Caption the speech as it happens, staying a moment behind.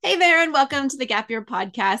Hey there, and welcome to the Gap Year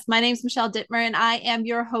Podcast. My name is Michelle Dittmer, and I am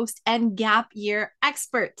your host and Gap Year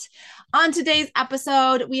expert. On today's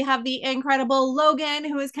episode, we have the incredible Logan,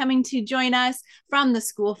 who is coming to join us from the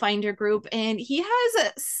SchoolFinder group. And he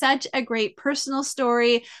has such a great personal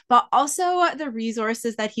story, but also the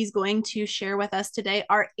resources that he's going to share with us today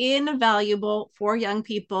are invaluable for young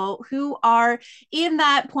people who are in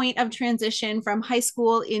that point of transition from high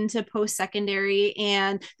school into post secondary.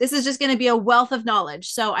 And this is just going to be a wealth of knowledge.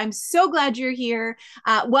 So I'm so glad you're here.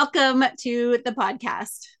 Welcome to the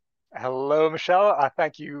podcast. Hello, Michelle.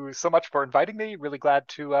 Thank you so much for inviting me. Really glad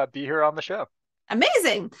to be here on the show.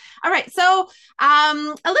 Amazing. All right. So, a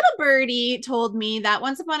little birdie told me that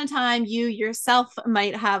once upon a time, you yourself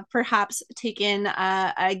might have perhaps taken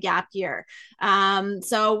a gap year.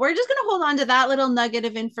 So we're just going to hold on to that little nugget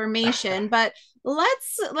of information. But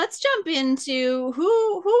let's jump into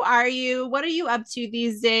who are you? What are you up to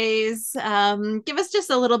these days? Give us just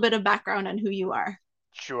a little bit of background on who you are.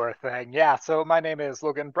 Sure thing. Yeah, so my name is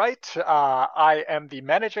Logan Bright. I am the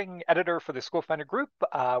managing editor for the SchoolFinder group,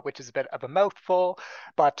 which is a bit of a mouthful,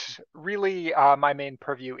 but really my main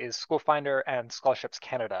purview is SchoolFinder and Scholarships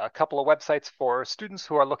Canada, a couple of websites for students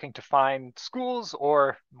who are looking to find schools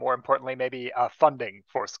or, more importantly, maybe funding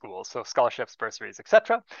for schools, so scholarships, bursaries,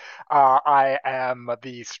 etc. I am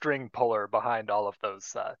the string puller behind all of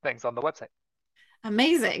those things on the website.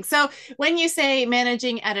 Amazing. So, when you say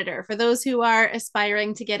managing editor, for those who are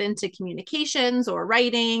aspiring to get into communications or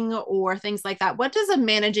writing or things like that, what does a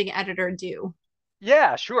managing editor do?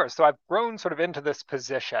 Yeah, sure. So I've grown sort of into this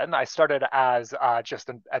position. I started as just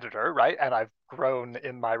an editor, right? And I've grown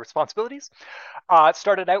in my responsibilities. It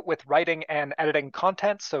started out with writing and editing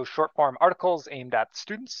content, so short form articles aimed at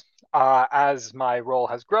students. As my role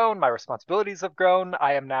has grown, my responsibilities have grown.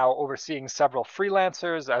 I am now overseeing several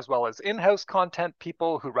freelancers as well as in house content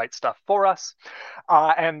people who write stuff for us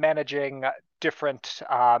and managing different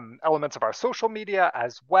elements of our social media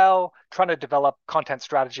as well, trying to develop content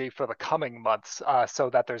strategy for the coming months so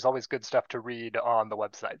that there's always good stuff to read on the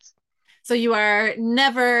websites. So, you are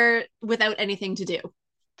never without anything to do.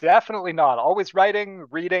 Definitely not. Always writing,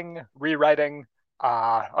 reading, rewriting,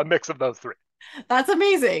 a mix of those three. That's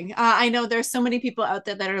amazing. I know there's so many people out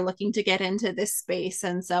there that are looking to get into this space,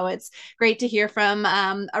 and so it's great to hear from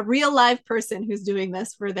a real live person who's doing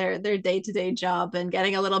this for their day to day job and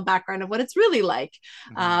getting a little background of what it's really like.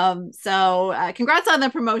 Mm-hmm. Congrats on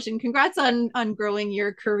the promotion. Congrats on growing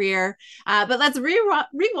your career. But let's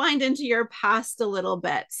rewind into your past a little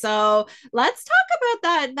bit. So let's talk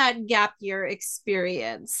about that gap year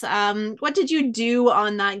experience. What did you do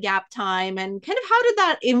on that gap time, and kind of how did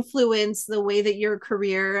that influence the way that your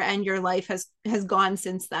career and your life has gone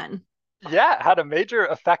since then? Yeah, it had a major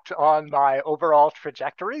effect on my overall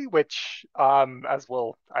trajectory, which, as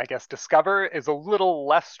we'll, I guess, discover, is a little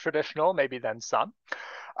less traditional, maybe than some.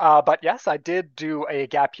 But yes, I did do a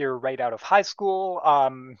gap year right out of high school.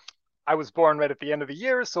 I was born right at the end of the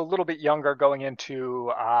year, so a little bit younger going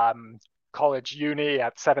into college uni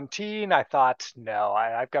at 17. I thought, no,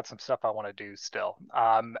 I've got some stuff I want to do still.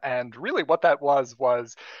 And really, what that was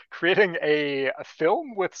creating a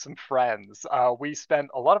film with some friends. We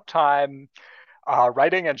spent a lot of time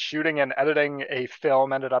writing and shooting and editing a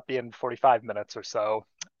film, ended up being 45 minutes or so.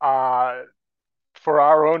 For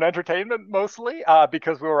our own entertainment mostly,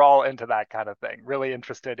 because we were all into that kind of thing, really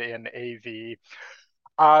interested in AV.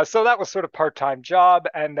 So that was sort of part-time job,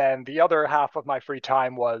 and then the other half of my free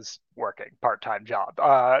time was working part-time job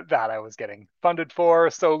that I was getting funded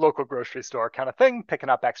for. So local grocery store kind of thing, picking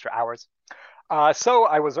up extra hours. So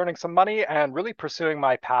I was earning some money and really pursuing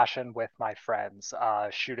my passion with my friends,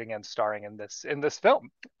 shooting and starring in this film.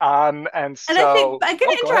 And And I think so, I'm going oh, to go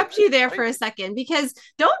ahead. interrupt you there for Please. a second because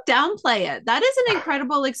don't downplay it. That is an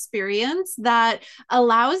incredible experience that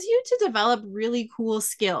allows you to develop really cool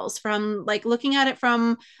skills from like looking at it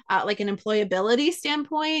from like an employability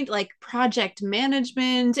standpoint, like project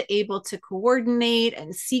management, able to coordinate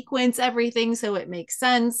and sequence everything so it makes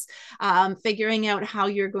sense, figuring out how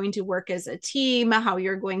you're going to work as a team, how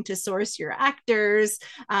you're going to source your actors,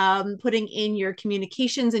 putting in your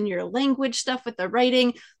communications and your language stuff with the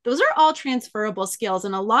writing. Those are all transferable skills.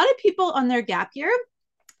 And a lot of people on their gap year,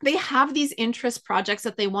 they have these interest projects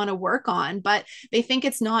that they want to work on, but they think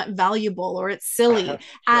it's not valuable or it's silly. Sure.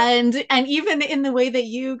 And even in the way that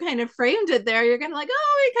you kind of framed it there, you're kind of like,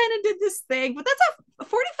 oh, we kind of did this thing, but that's a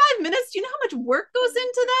 45 minutes. Do you know how much work goes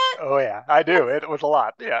into that? Oh yeah, I do. That's It was a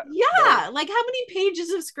lot. Yeah. No. yeah. Like how many pages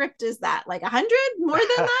of script is that? Like 100 more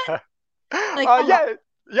than that? Like a lot. Yeah,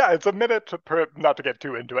 Yeah, it's a minute to not to get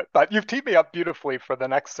too into it, but you've teed me up beautifully for the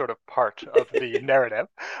next sort of part of the narrative.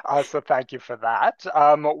 So thank you for that.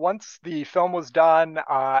 Once the film was done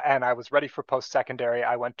and I was ready for post-secondary,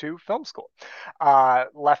 I went to film school.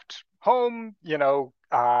 Left home,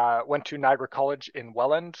 went to Niagara College in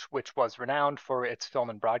Welland, which was renowned for its film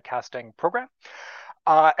and broadcasting program.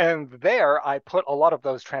 And there, I put a lot of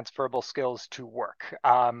those transferable skills to work.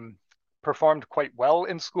 Performed quite well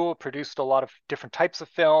in school, produced a lot of different types of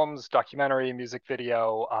films, documentary, music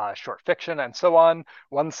video, short fiction, and so on.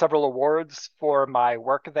 Won several awards for my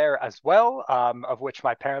work there as well, of which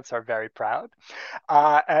my parents are very proud.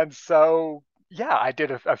 And so, yeah, I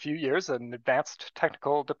did a few years an advanced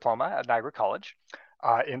technical diploma at Niagara College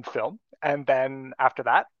in film. And then after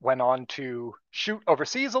that, went on to shoot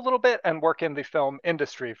overseas a little bit and work in the film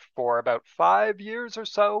industry for about 5 years or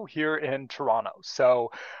so here in Toronto.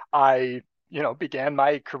 So I, began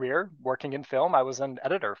my career working in film. I was an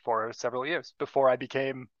editor for several years before I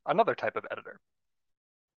became another type of editor.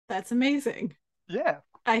 That's amazing. Yeah.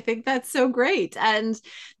 I think that's so great. And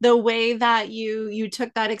the way that you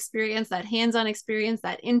took that experience, that hands-on experience,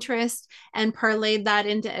 that interest, and parlayed that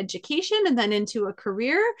into education and then into a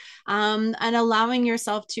career, and allowing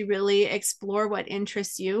yourself to really explore what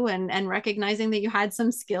interests you and recognizing that you had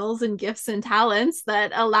some skills and gifts and talents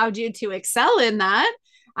that allowed you to excel in that.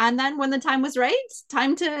 And then when the time was right,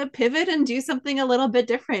 time to pivot and do something a little bit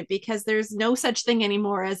different because there's no such thing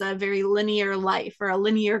anymore as a very linear life or a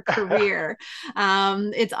linear career.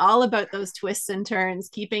 It's all about those twists and turns,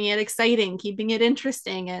 keeping it exciting, keeping it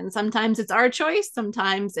interesting. And sometimes it's our choice,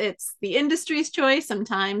 sometimes it's the industry's choice,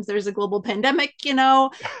 sometimes there's a global pandemic,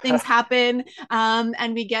 things happen,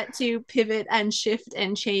 and we get to pivot and shift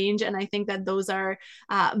and change. And I think that those are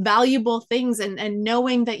valuable things. And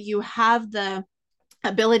knowing that you have the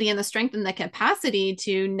ability and the strength and the capacity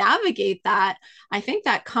to navigate that, I think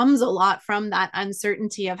that comes a lot from that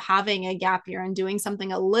uncertainty of having a gap year and doing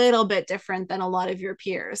something a little bit different than a lot of your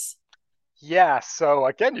peers. Yeah, so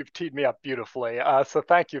again, you've teed me up beautifully. So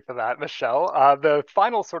thank you for that, Michelle. The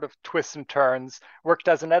final sort of twists and turns, worked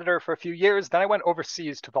as an editor for a few years. Then I went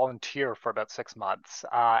overseas to volunteer for about 6 months.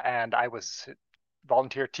 And I was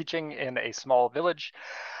volunteer teaching in a small village.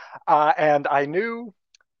 And I knew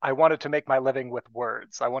I wanted to make my living with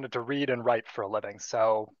words. I wanted to read and write for a living.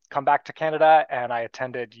 So come back to Canada and I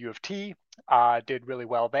attended U of T, did really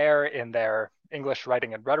well there in their English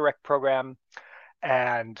writing and rhetoric program.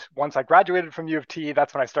 And once I graduated from U of T,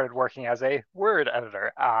 that's when I started working as a word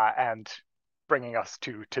editor and bringing us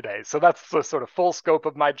to today. So that's the sort of full scope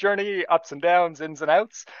of my journey, ups and downs, ins and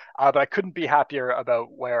outs. But I couldn't be happier about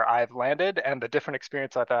where I've landed and the different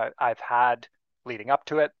experience I've had leading up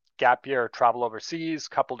to it. Gap year, travel overseas,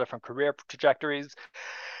 couple different career trajectories.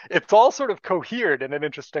 It's all sort of cohered in an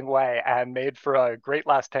interesting way and made for a great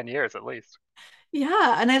last 10 years at least.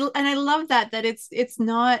 Yeah, and I love that it's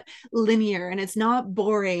not linear and it's not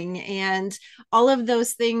boring and all of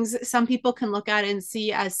those things some people can look at and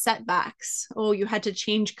see as setbacks. Oh, you had to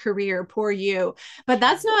change career, poor you. But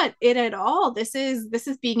that's Sure. not it at all. This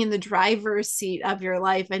is being in the driver's seat of your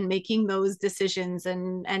life and making those decisions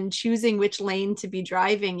and choosing which lane to be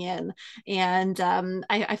driving in. And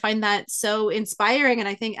I find that so inspiring.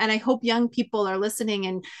 And I hope young people are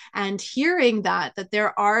listening and hearing that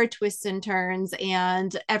there are twists and turns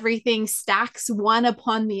and everything stacks one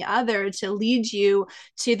upon the other to lead you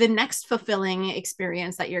to the next fulfilling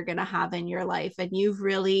experience that you're going to have in your life. And you've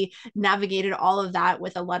really navigated all of that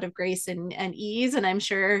with a lot of grace and ease. And I'm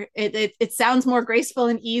sure it sounds more graceful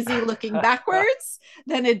and easy looking backwards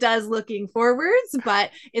than it does looking forwards. But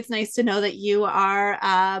it's nice to know that you are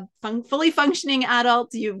a fully functioning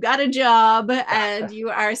adult, you've got a job, and you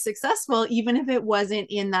are successful, even if it wasn't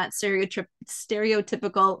in that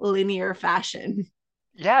stereotypical linear fashion.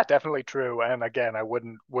 Yeah, definitely true. And again, I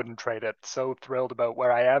wouldn't trade it. So thrilled about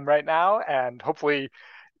where I am right now, and hopefully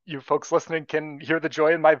you folks listening can hear the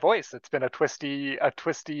joy in my voice. It's been a twisty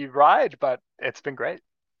ride, but it's been great.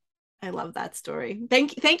 I love that story.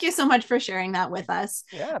 Thank you so much for sharing that with us.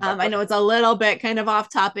 Yeah, my I know pleasure. it's a little bit kind of off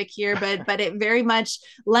topic here, but it very much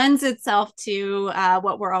lends itself to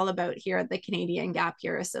what we're all about here at the Canadian Gap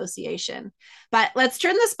Year Association. But let's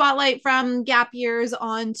turn the spotlight from gap years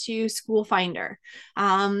on to SchoolFinder.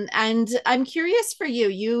 And I'm curious for you.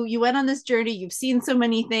 You went on this journey. You've seen so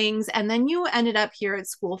many things, and then you ended up here at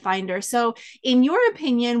SchoolFinder. So, in your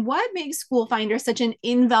opinion, what makes SchoolFinder such an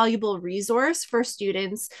invaluable resource for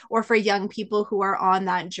students or for young people who are on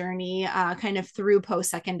that journey kind of through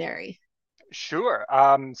post-secondary? Sure.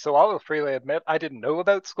 So I'll freely admit I didn't know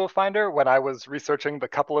about School Finder when I was researching the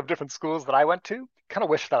couple of different schools that I went to. Kind of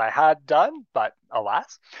wish that I had done, but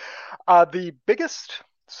alas. The biggest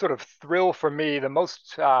sort of thrill for me, the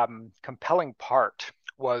most compelling part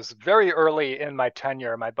was very early in my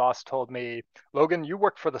tenure. My boss told me, Logan, you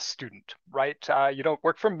work for the student, right? You don't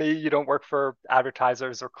work for me. You don't work for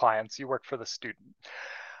advertisers or clients. You work for the student.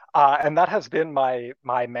 And that has been my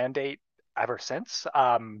mandate ever since,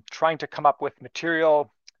 trying to come up with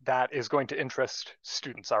material that is going to interest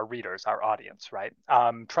students, our readers, our audience, right?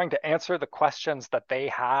 Trying to answer the questions that they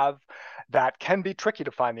have that can be tricky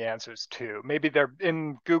to find the answers to. Maybe they're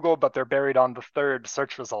in Google, but they're buried on the third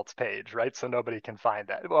search results page, right? So nobody can find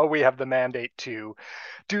that. Well, we have the mandate to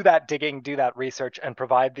do that digging, do that research, and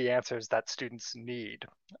provide the answers that students need.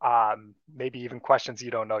 Maybe even questions you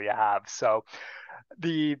don't know you have. So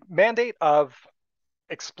the mandate of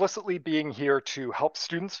explicitly being here to help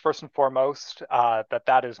students first and foremost,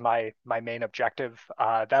 that is my main objective.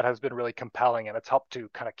 That has been really compelling, and it's helped to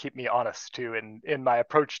kind of keep me honest too in my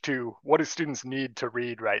approach to what do students need to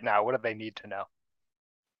read right now? What do they need to know?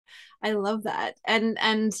 I love that. And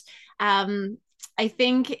I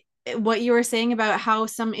think what you were saying about how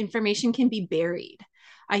some information can be buried.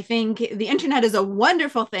 I think the internet is a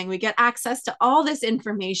wonderful thing. We get access to all this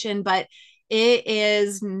information, but it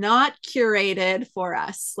is not curated for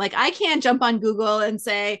us. Like, I can't jump on Google and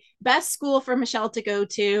say best school for Michelle to go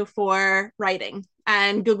to for writing,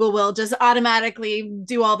 and Google will just automatically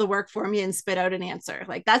do all the work for me and spit out an answer.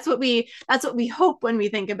 Like, that's what we hope when we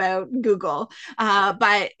think about Google.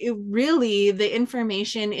 But really, the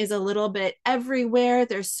information is a little bit everywhere.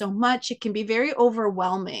 There's so much; it can be very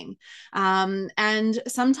overwhelming. And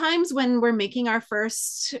sometimes when we're making our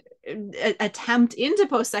first attempt into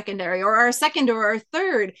post-secondary, or our second or our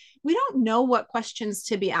third, we don't know what questions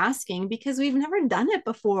to be asking because we've never done it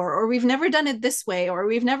before, or we've never done it this way, or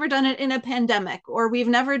we've never done it in a pandemic, or we've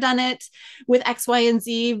never done it with X, Y, and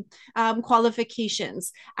Z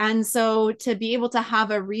qualifications. And so to be able to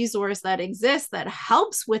have a resource that exists that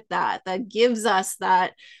helps with that, that gives us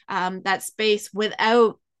that space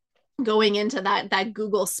without going into that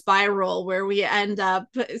Google spiral where we end up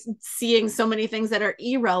seeing so many things that are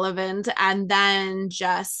irrelevant and then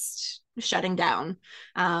just shutting down.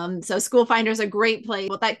 So SchoolFinder is a great place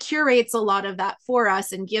that curates a lot of that for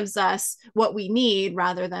us and gives us what we need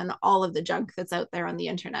rather than all of the junk that's out there on the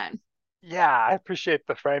internet. Yeah, I appreciate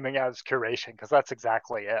the framing as curation because that's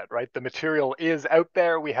exactly it, right? The material is out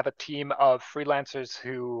there. We have a team of freelancers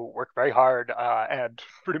who work very hard and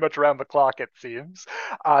pretty much around the clock, it seems,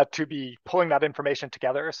 to be pulling that information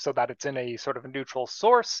together so that it's in a sort of a neutral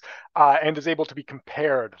source and is able to be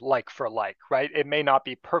compared like for like, right? It may not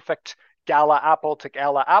be perfect gala apple to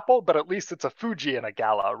gala apple, but at least it's a Fuji in a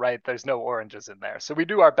gala, right? There's no oranges in there. So we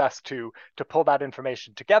do our best to pull that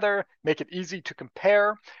information together, make it easy to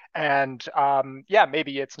compare, and yeah,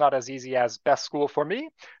 maybe it's not as easy as best school for me,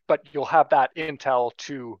 but you'll have that intel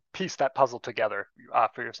to piece that puzzle together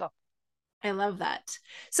for yourself. I love that.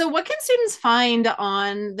 So, what can students find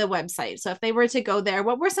on the website? So, if they were to go there,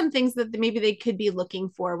 what were some things that maybe they could be looking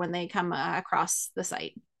for when they come across the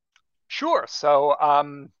site? Sure. So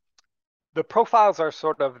the profiles are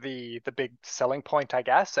sort of the big selling point, I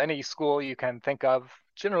guess. Any school you can think of,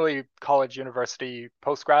 generally college, university,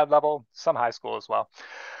 post grad level, some high school as well.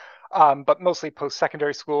 But mostly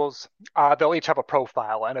post-secondary schools, they'll each have a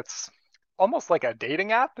profile, and it's almost like a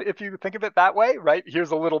dating app if you think of it that way, right?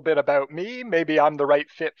 Here's a little bit about me. Maybe I'm the right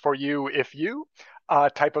fit for you if you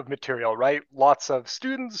type of material, right? Lots of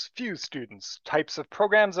students, few students, types of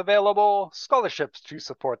programs available, scholarships to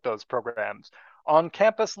support those programs. On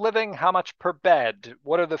campus living, how much per bed?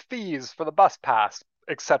 What are the fees for the bus pass?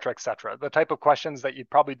 Et cetera, et cetera. The type of questions that you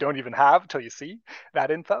probably don't even have till you see that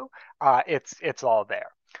info. It's all there.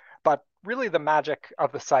 But really, the magic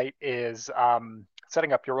of the site is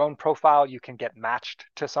setting up your own profile. You can get matched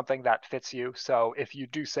to something that fits you. So if you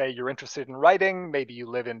do say you're interested in writing, maybe you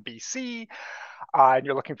live in BC and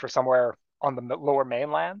you're looking for somewhere on the lower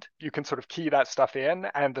mainland, you can sort of key that stuff in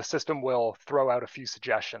and the system will throw out a few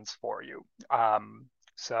suggestions for you.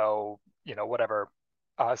 So, whatever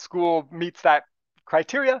school meets that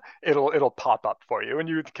criteria, it'll pop up for you and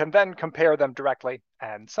you can then compare them directly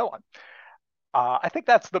and so on. I think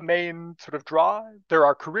that's the main sort of draw. There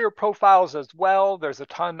are career profiles as well. There's a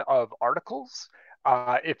ton of articles.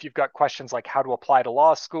 If you've got questions like how to apply to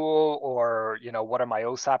law school or, what are my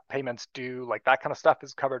OSAP payments due, like that kind of stuff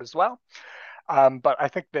is covered as well. But I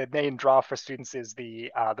think the main draw for students is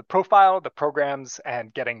the profile, the programs,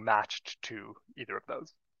 and getting matched to either of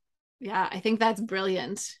those. Yeah, I think that's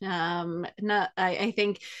brilliant. I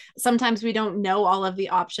think sometimes we don't know all of the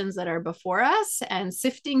options that are before us, and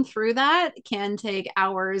sifting through that can take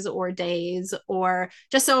hours or days, or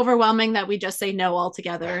just so overwhelming that we just say no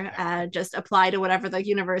altogether. Just apply to whatever the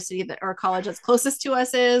university that or college that's closest to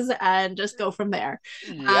us is, and just go from there.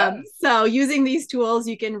 Yeah. So using these tools,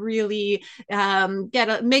 you can really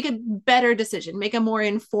make a better decision, make a more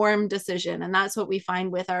informed decision, and that's what we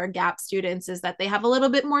find with our gap students is that they have a little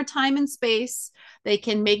bit more time and space. They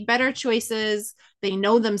can make better choices. They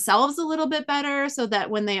know themselves a little bit better, so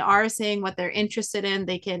that when they are saying what they're interested in,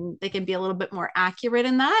 they can be a little bit more accurate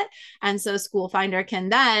in that. And so SchoolFinder can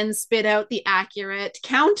then spit out the accurate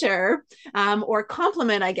counter, or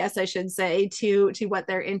complement, I guess I should say, to what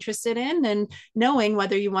they're interested in, and knowing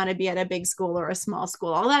whether you want to be at a big school or a small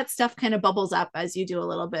school. All that stuff kind of bubbles up as you do a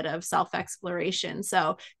little bit of self exploration.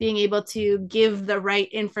 So being able to give the right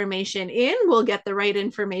information in will get the right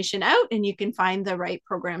information out, and you can find the right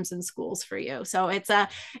programs and schools for you. So it's a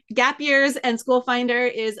gap years and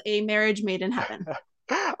SchoolFinder is a marriage made in heaven.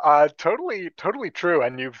 Totally true.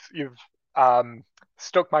 And you've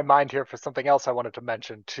stoked my mind here for something else I wanted to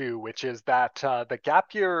mention too, which is that the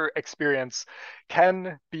gap year experience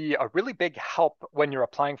can be a really big help when you're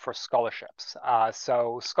applying for scholarships.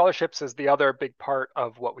 So scholarships is the other big part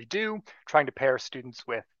of what we do, trying to pair students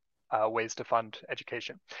with ways to fund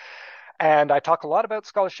education. And I talk a lot about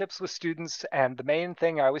scholarships with students, and the main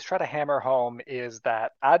thing I always try to hammer home is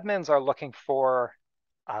that admins are looking for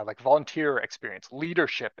like volunteer experience,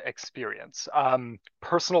 leadership experience,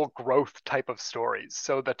 personal growth type of stories.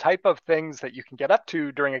 So the type of things that you can get up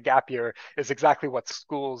to during a gap year is exactly what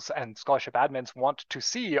schools and scholarship admins want to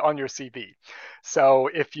see on your CV.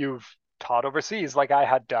 So if you've taught overseas like I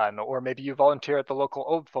had done, or maybe you volunteer at the local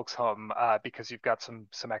old folks home because you've got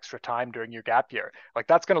some extra time during your gap year. Like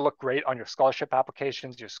that's going to look great on your scholarship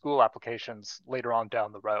applications, your school applications later on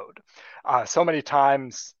down the road. So many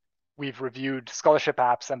times we've reviewed scholarship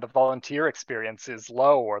apps and the volunteer experience is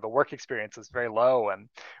low or the work experience is very low, and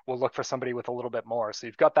we'll look for somebody with a little bit more. So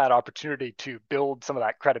you've got that opportunity to build some of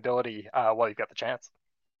that credibility while you've got the chance.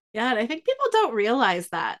 Yeah, and I think people don't realize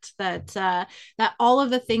that all of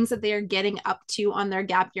the things that they are getting up to on their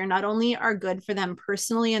gap year not only are good for them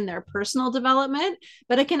personally and their personal development,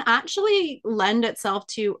 but it can actually lend itself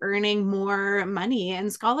to earning more money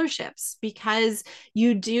and scholarships, because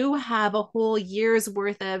you do have a whole year's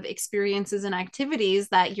worth of experiences and activities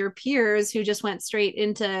that your peers who just went straight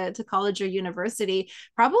into college or university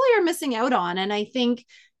probably are missing out on. And I think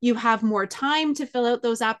you have more time to fill out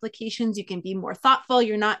those applications. You can be more thoughtful.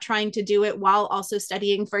 You're not trying to do it while also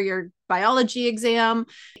studying for your biology exam.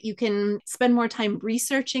 You can spend more time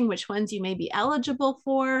researching which ones you may be eligible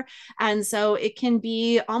for. And so it can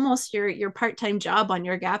be almost your part-time job on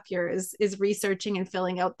your gap year is researching and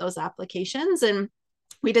filling out those applications. And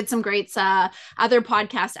we did some great other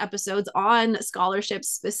podcast episodes on scholarships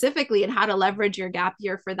specifically and how to leverage your gap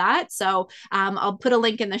year for that. So I'll put a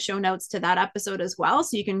link in the show notes to that episode as well.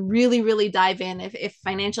 So you can really, really dive in. If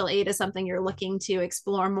financial aid is something you're looking to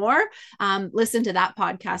explore more, listen to that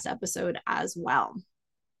podcast episode as well.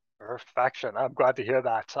 Perfection. I'm glad to hear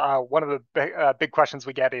that. One of the big questions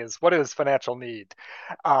we get is, what is financial need?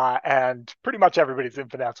 And pretty much everybody's in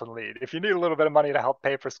financial need. If you need a little bit of money to help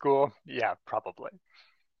pay for school, yeah, probably.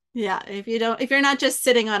 Yeah, if you're not just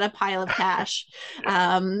sitting on a pile of cash,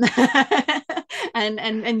 Yeah. um,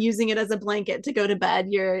 and using it as a blanket to go to bed,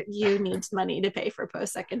 you need money to pay for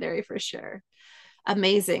post secondary for sure.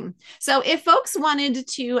 Amazing. So, if folks wanted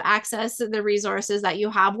to access the resources that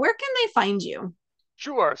you have, where can they find you?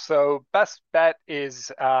 Sure. So best bet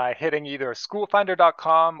is hitting either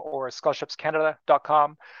schoolfinder.com or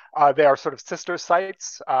scholarshipscanada.com. They are sort of sister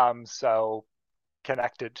sites, so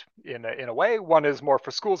connected in a way. One is more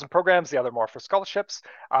for schools and programs, the other more for scholarships.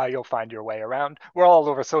 You'll find your way around. We're all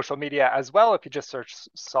over social media as well. If you just search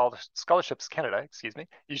Scholarships Canada, excuse me,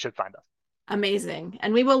 you should find us. Amazing.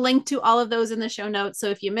 And we will link to all of those in the show notes. So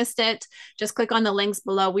if you missed it, just click on the links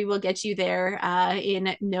below. We will get you there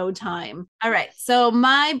in no time. All right. So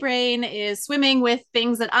my brain is swimming with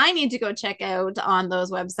things that I need to go check out on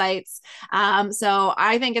those websites. So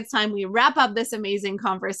I think it's time we wrap up this amazing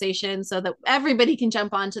conversation so that everybody can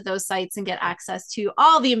jump onto those sites and get access to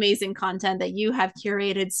all the amazing content that you have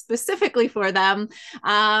curated specifically for them.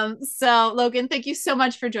 So, Logan, thank you so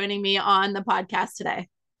much for joining me on the podcast today.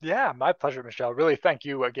 Yeah, my pleasure, Michelle. Really, thank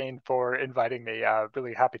you again for inviting me.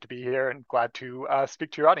 Really happy to be here and glad to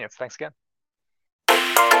speak to your audience. Thanks again.